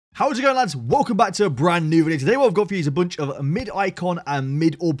How's it going, lads? Welcome back to a brand new video. Today what I've got for you is a bunch of mid-icon and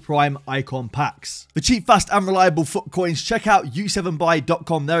mid or prime icon packs. For cheap, fast and reliable foot coins, check out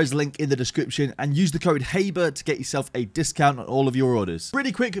Itshaber.com. There is a link in the description and use the code HABER to get yourself a discount on all of your orders.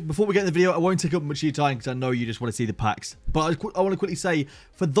 Really quick, before we get in the video, I won't take up much of your time because I know you just want to see the packs. But I want to quickly say,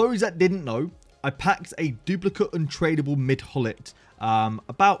 for those that didn't know, I packed a duplicate untradeable mid-hullet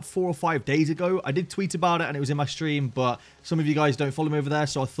about 4 or 5 days ago. I did tweet about it and it was in my stream, but some of you guys don't follow me over there,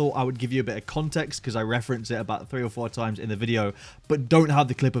 so I thought I would give you a bit of context because I reference it about 3 or 4 times in the video, but don't have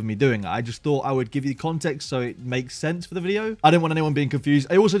the clip of me doing it. I just thought I would give you the context so it makes sense for the video. I didn't want anyone being confused.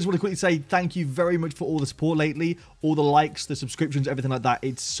 I also just want to quickly say thank you very much for all the support lately, all the likes, the subscriptions, everything like that.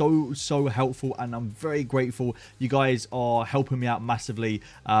 It's so helpful and I'm very grateful. You guys are helping me out massively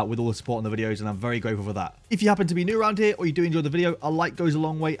with all the support on the videos, and I'm very grateful for that. If you happen to be new around here or you do enjoy the video, a like goes a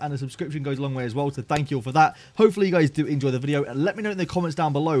long way and a subscription goes a long way as well, so thank you all for that. Hopefully you guys do enjoy the video, and let me know in the comments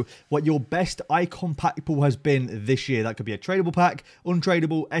down below what your best icon pack pool has been this year. That could be a tradable pack,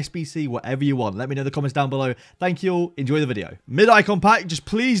 untradeable, SBC, whatever you want. Let me know in the comments down below. Thank you all. Enjoy the video. Mid icon pack, just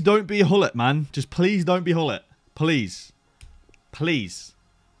please don't be a hullet, man. Just please don't be hullet. Please. Please.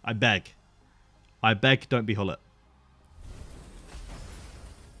 I beg. I beg, don't be hullet.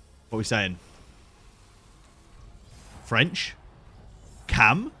 What are we saying? French?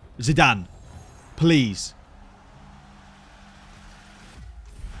 Cam? Zidane? Please.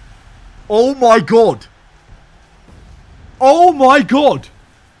 Oh my god. Oh my god.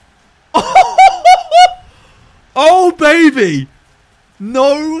 Oh baby.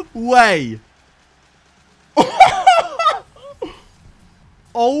 No way.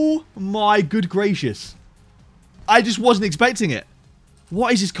 Oh my good gracious. I just wasn't expecting it.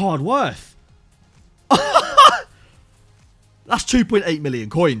 What is this card worth? That's 2.8 million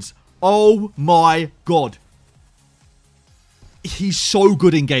coins. Oh my god. He's so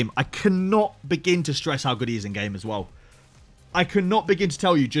good in game. I cannot begin to stress how good he is in game as well. I cannot begin to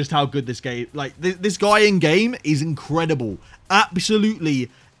tell you just how good this game... Like, this guy in game is incredible. Absolutely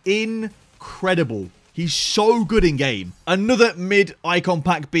incredible. He's so good in game. Another mid-icon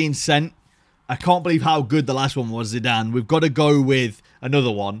pack being sent. I can't believe how good the last one was, Zidane. We've got to go with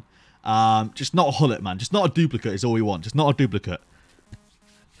another one. Just not a hullet, man. Just not a duplicate is all we want. Just not a duplicate.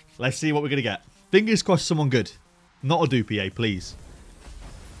 Let's see what we're going to get. Fingers crossed someone good. Not a dupier, please.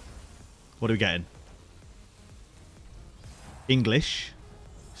 What are we getting? English.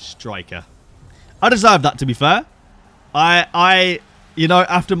 Striker. I deserve that, to be fair. You know,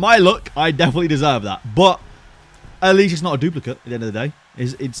 after my luck, I definitely deserve that. But at least it's not a duplicate at the end of the day.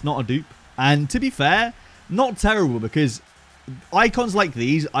 It's not a dupe. And to be fair, not terrible, because icons like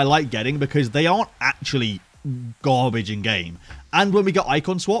these I like getting because they aren't actually garbage in game. And when we got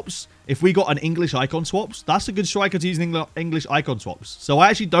icon swaps, if we got an English icon swaps, that's a good striker to use in English icon swaps. So I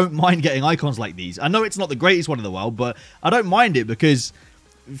actually don't mind getting icons like these. I know it's not the greatest one in the world, but I don't mind it because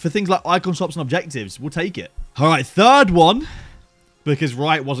for things like icon swaps and objectives, we'll take it. All right, third one, because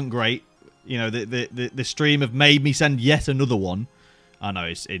right wasn't great. You know, the stream have made me send yet another one. I know,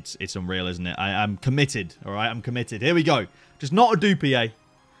 it's unreal, isn't it? I'm committed, all right? I'm committed. Here we go. Just not a dupier.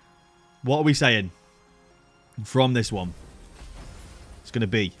 What are we saying from this one? It's going to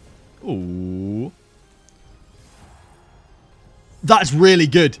be... Ooh. That's really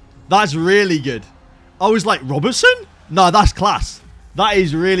good. That's really good. I was like, Robertson? No, that's class. That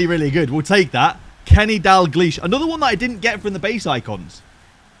is really, really good. We'll take that. Kenny Dalglish. Another one that I didn't get from the base icons.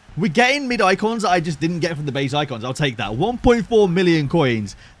 We're getting mid-icons that I just didn't get from the base icons. I'll take that. 1.4 million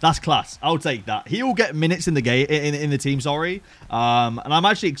coins. That's class. I'll take that. He will get minutes in the game, in the team, sorry. And I'm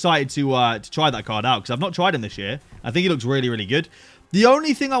actually excited to try that card out because I've not tried him this year. I think he looks really, really good. The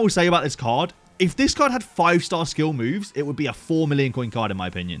only thing I will say about this card, if this card had 5-star skill moves, it would be a 4 million coin card in my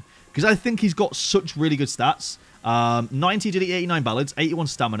opinion. Because I think he's got such really good stats. 90 agility, 89 balance, 81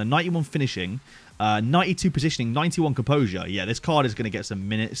 stamina, 91 finishing, 92 positioning, 91 composure. Yeah, this card is going to get some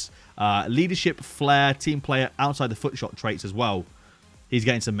minutes. Leadership, flair, team player, outside the foot shot traits as well. He's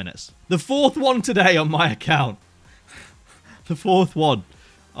getting some minutes. The fourth one today on my account. The fourth one.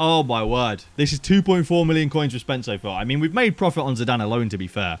 Oh my word. This is 2.4 million coins we've spent so far. I mean, we've made profit on Zidane alone, to be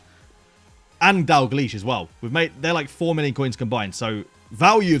fair. And Dalglish as well. They're like 4 million coins combined. So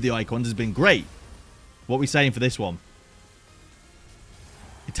value of the icons has been great. What are we saying for this one?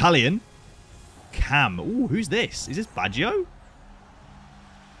 Italian. Cam. Ooh, who's this? Is this Baggio?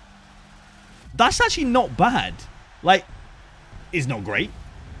 That's actually not bad. Like, it's not great,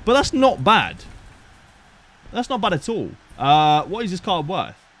 but that's not bad. That's not bad at all. What is this card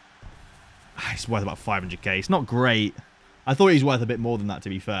worth? It's worth about 500k. It's not great. I thought he was worth a bit more than that, to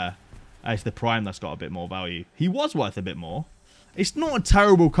be fair. It's the Prime that's got a bit more value. He was worth a bit more. It's not a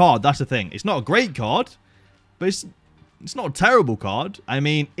terrible card. That's the thing. It's not a great card, but it's not a terrible card. I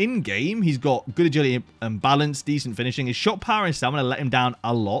mean, in-game, he's got good agility and balance, decent finishing. His shot power and stamina let him down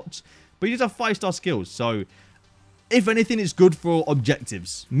a lot, but he does have 5-star skills. So, if anything, it's good for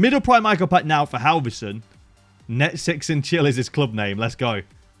objectives. Middle Prime Icon Pack now for Halverson. Net 6 and Chill is his club name. Let's go.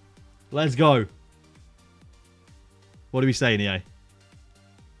 Let's go. What are we saying here?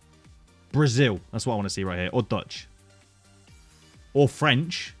 Brazil. That's what I want to see right here. Or Dutch. Or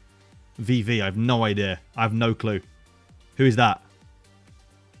French. VV. I have no idea. I have no clue. Who is that?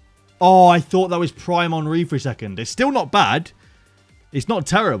 Oh, I thought that was Prime Henri for a second. It's still not bad. It's not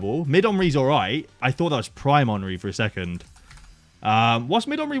terrible. Mid Henri's alright. I thought that was Prime Henri for a second. What's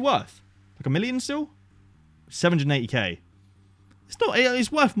Mid Henri worth? Like $1 million still? 780k. It's not.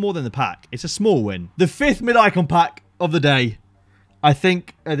 It's worth more than the pack. It's a small win. The 5th mid-icon pack of the day. I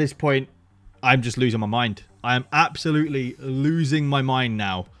think at this point, I'm just losing my mind. I am absolutely losing my mind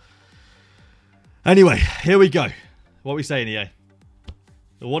now. Anyway, here we go. What are we saying here?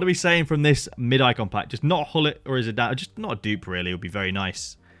 What are we saying from this mid-icon pack? Just not Hullet or is it that? Just not a dupe, really. It would be very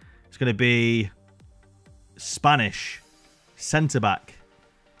nice. It's going to be Spanish centre-back.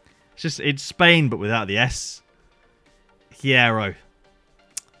 It's Spain, but without the S. Hierro.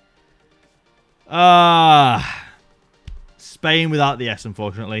 Spain without the S,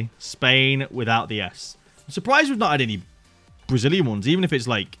 unfortunately. Spain without the S. I'm surprised we've not had any Brazilian ones, even if it's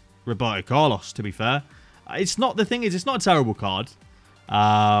like Roberto Carlos, to be fair. It's not, the thing is, it's not a terrible card.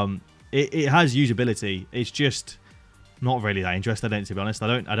 It has usability. It's just not really that interested in it, to be honest. I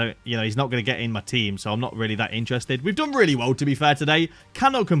don't, you know, he's not going to get in my team, so I'm not really that interested. We've done really well, to be fair, today.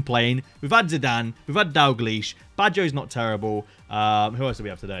 Cannot complain. We've had Zidane. We've had Dalglish. Badjo's not terrible. Who else do we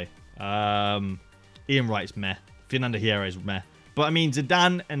have today? Ian Wright's meh. Fernando Hierro's meh. But, I mean,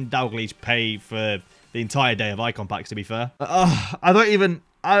 Zidane and Dalglish pay for the entire day of icon packs, to be fair. I don't even...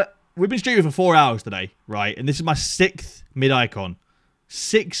 We've been streaming for 4 hours today, right? And this is my 6th mid-icon.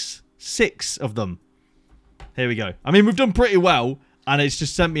 Six of them. Here we go. I mean, we've done pretty well, and it's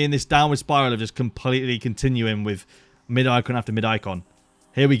just sent me in this downward spiral of just completely continuing with mid-icon after mid-icon.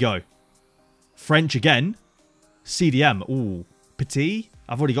 Here we go. French again. CDM. Ooh. Petit.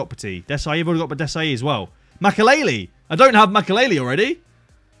 I've already got Petit. Desai. I've already got Desai as well. Makalele. I don't have Makalele already.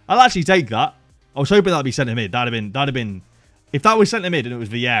 I'll actually take that. I was hoping that'd be centre mid. That'd have been. If that was centre mid and it was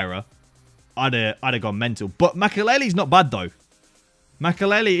Vieira, I'd have gone mental. But Makalele's not bad though.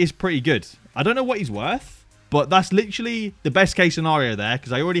 Makalele is pretty good. I don't know what he's worth, but that's literally the best case scenario there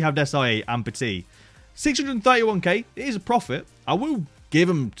because I already have Desai and Petit. 631k. It is a profit. I will give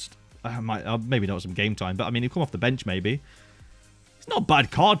him. Maybe not some game time, but I mean, he'll come off the bench maybe. It's not a bad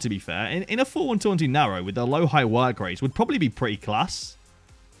card, to be fair. In a 4-1-2-1-2 narrow with the low-high work rates would probably be pretty class.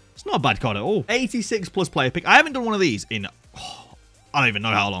 It's not a bad card at all. 86 plus player pick. I haven't done one of these in... I don't even know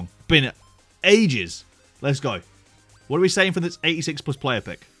how long. Been ages. Let's go. What are we saying for this 86 plus player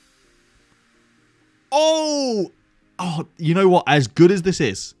pick? Oh, you know what? As good as this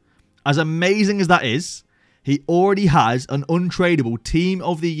is, as amazing as that is, he already has an untradeable Team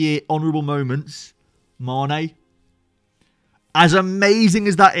of the Year honourable moments. Mane. As amazing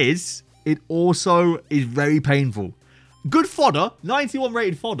as that is, it also is very painful. Good fodder, 91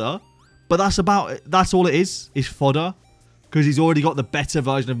 rated fodder, but that's about it. That's all it is fodder. Because he's already got the better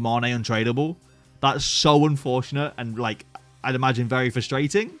version of Mane untradeable. That's so unfortunate and, like, I'd imagine very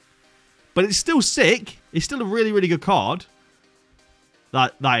frustrating. But it's still sick. It's still a really, really good card.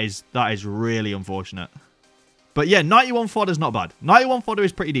 That is really unfortunate. But yeah, 91 fodder's not bad. 91 fodder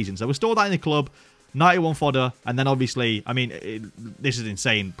is pretty decent. So we'll store that in the club. 91 fodder, and then obviously, I mean, this is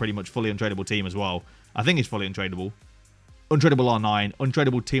insane, pretty much fully untradeable team as well. I think it's fully untradeable. Untradeable R9,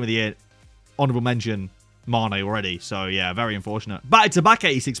 untradeable Team of the Year, honourable mention, Mane already. So yeah, very unfortunate. Back-to-back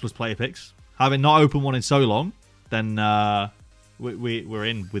 86 plus player picks. Having not opened one in so long, then we're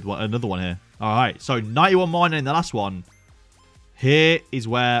in with another one here. All right, so 91 Mane in the last one. Here is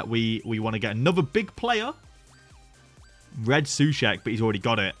where we want to get another big player. Red Sushek, but he's already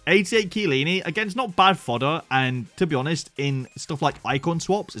got it. 88 Chiellini. Again, it's not bad fodder. And to be honest, in stuff like icon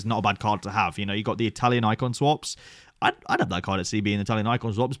swaps, it's not a bad card to have. You know, you got the Italian icon swaps. I'd have that card at CB in Italian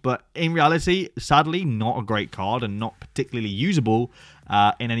icon swaps. But in reality, sadly, not a great card and not particularly usable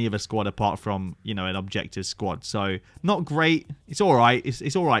in any other squad apart from, you know, an objective squad. So, not great. It's all right.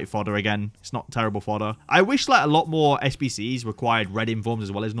 It's all right fodder again. It's not terrible fodder. I wish like a lot more SBCs required red informs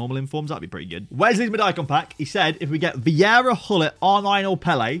as well as normal informs. That'd be pretty good. Wesley's mid-icon pack. He said if we get Vieira, Hullet, R9 or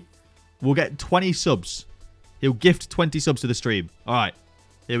Pele, we'll get 20 subs. He'll gift 20 subs to the stream. All right.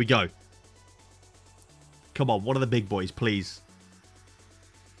 Here we go. Come on. One of the big boys, please.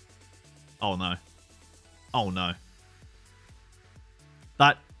 Oh, no. Oh, no.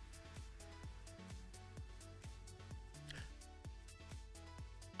 That...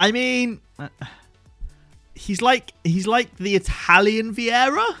 I mean... He's like the Italian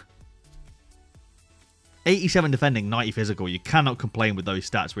Vieira. 87 defending, 90 physical. You cannot complain with those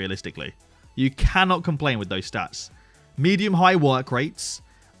stats, realistically. You cannot complain with those stats. Medium-high work rates,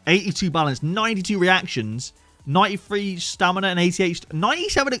 82 balance, 92 reactions, 93 stamina, and 88...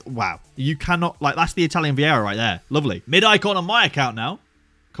 97... Wow. You cannot... Like, that's the Italian Vieira right there. Lovely. Mid-icon on my account now.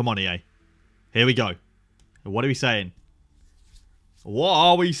 Come on, EA. Here we go. What are we saying? What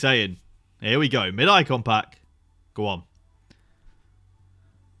are we saying? Here we go. Mid-icon pack. Go on.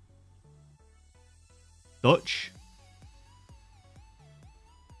 Dutch.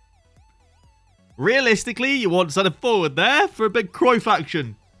 Realistically, you want centre forward there for a big Cruyff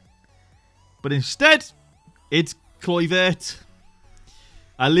action. But instead, it's Kluivert.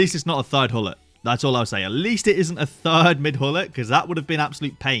 At least it's not a third Hullet. That's all I'll say. At least it isn't a third mid Hullet, because that would have been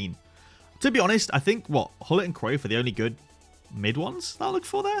absolute pain. To be honest, I think, what, Hullet and Cruyff are the only good mid ones that I'll look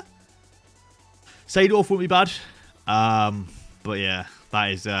for there. Seedorf wouldn't be bad. But yeah, that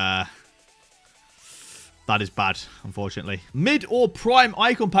is bad, unfortunately. Mid or prime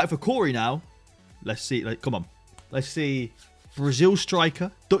icon pack for Corey now. Let's see. Like, come on. Let's see. Brazil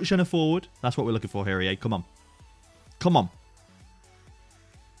striker. Dutch centre forward. That's what we're looking for here, EA. Come on. Come on.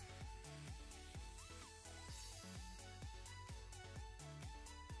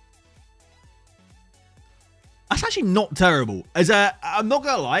 That's actually not terrible. I'm not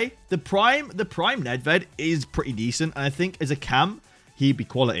gonna lie, the prime Nedved is pretty decent, and I think as a cam, he'd be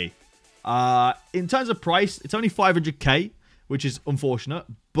quality. In terms of price, it's only 500k, which is unfortunate.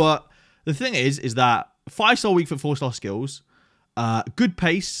 But the thing is that 5-star weak foot, 4-star skills, good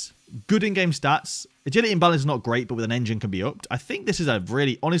pace, good in-game stats. Agility and balance is not great, but with an engine can be upped. I think this is a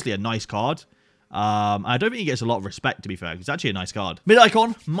really, honestly, a nice card. I don't think he gets a lot of respect, to be fair. It's actually a nice card. Mid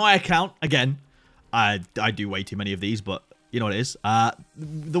icon, my account again. I do way too many of these, but you know what it is.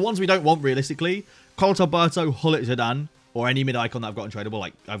 The ones we don't want, realistically, Carlos Alberto, Hullet, Zidane, or any mid-icon that I've got untradeable.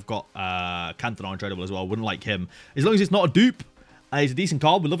 Like, I've got Cantona untradeable as well. Wouldn't like him. As long as it's not a dupe, it's a decent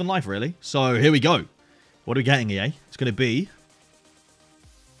card. We're loving life, really. So, here we go. What are we getting, EA? It's going to be...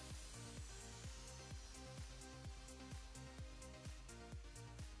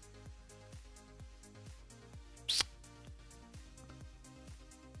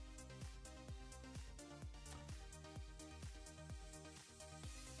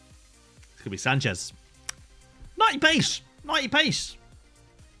 It's going to be Sanchez. 90 pace. 90 pace.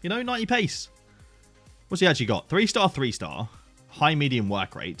 You know, 90 pace. What's he actually got? 3-star, 3-star. High, medium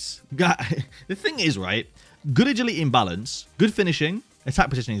work rates. The thing is, right, good agility and balance. Good finishing.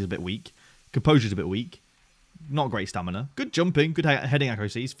 Attack positioning is a bit weak. Composure is a bit weak. Not great stamina. Good jumping. Good heading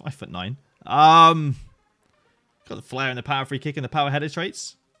accuracy. He's 5'9". Got the flair and the power free kick and the power header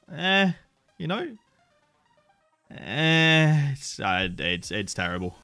traits. You know. It's terrible.